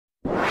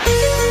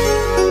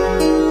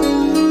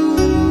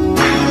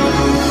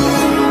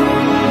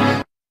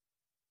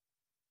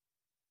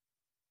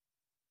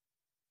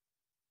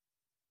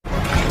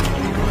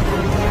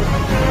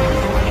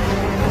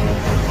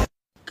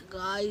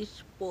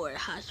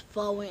has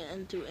fallen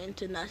into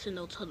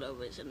international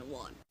television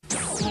one.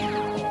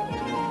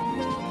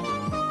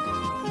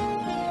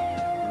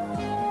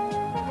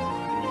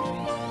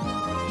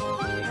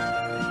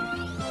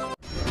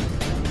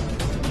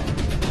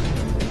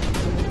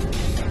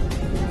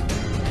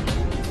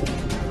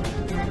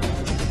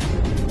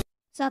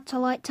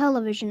 Satellite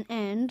television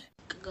and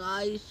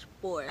Sky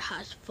Sport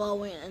has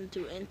fallen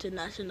into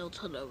international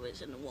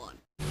television one.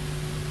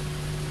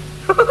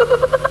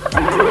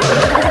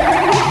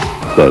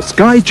 The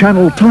Sky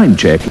Channel time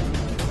check.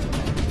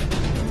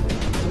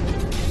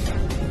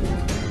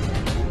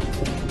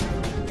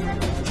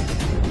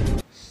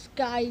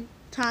 Sky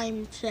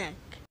time check.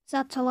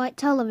 satellite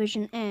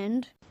television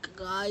and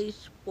Sky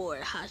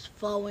Sport has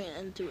fallen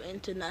into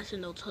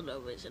international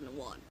television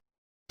one.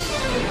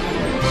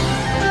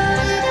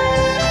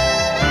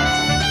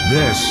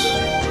 This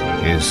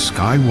is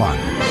Sky One.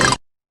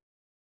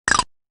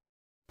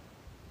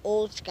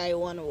 All Sky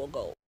One will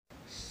go.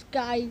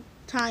 Sky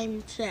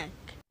time check.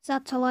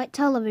 satellite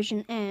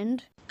television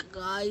and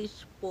Sky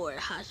Sport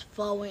has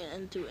fallen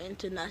into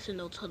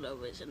international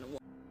television one.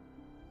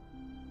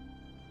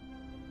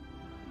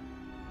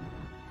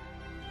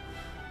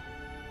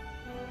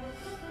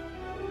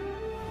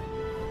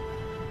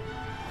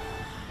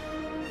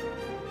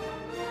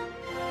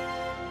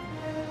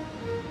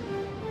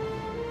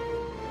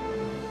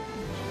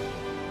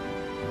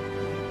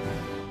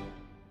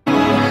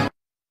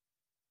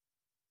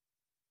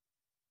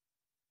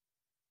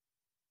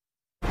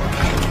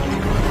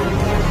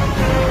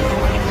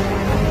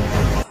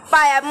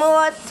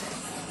 Paramount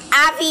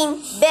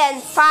having been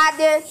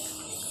founded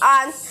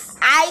on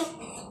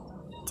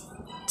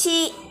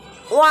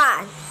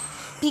EHFIIT1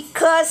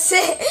 because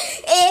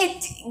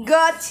it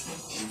got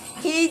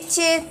hit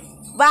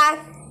by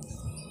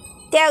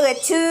Terror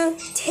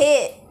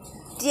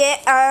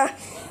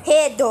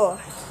header.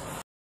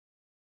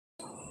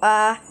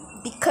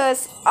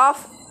 Because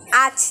of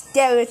art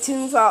Terror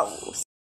rules.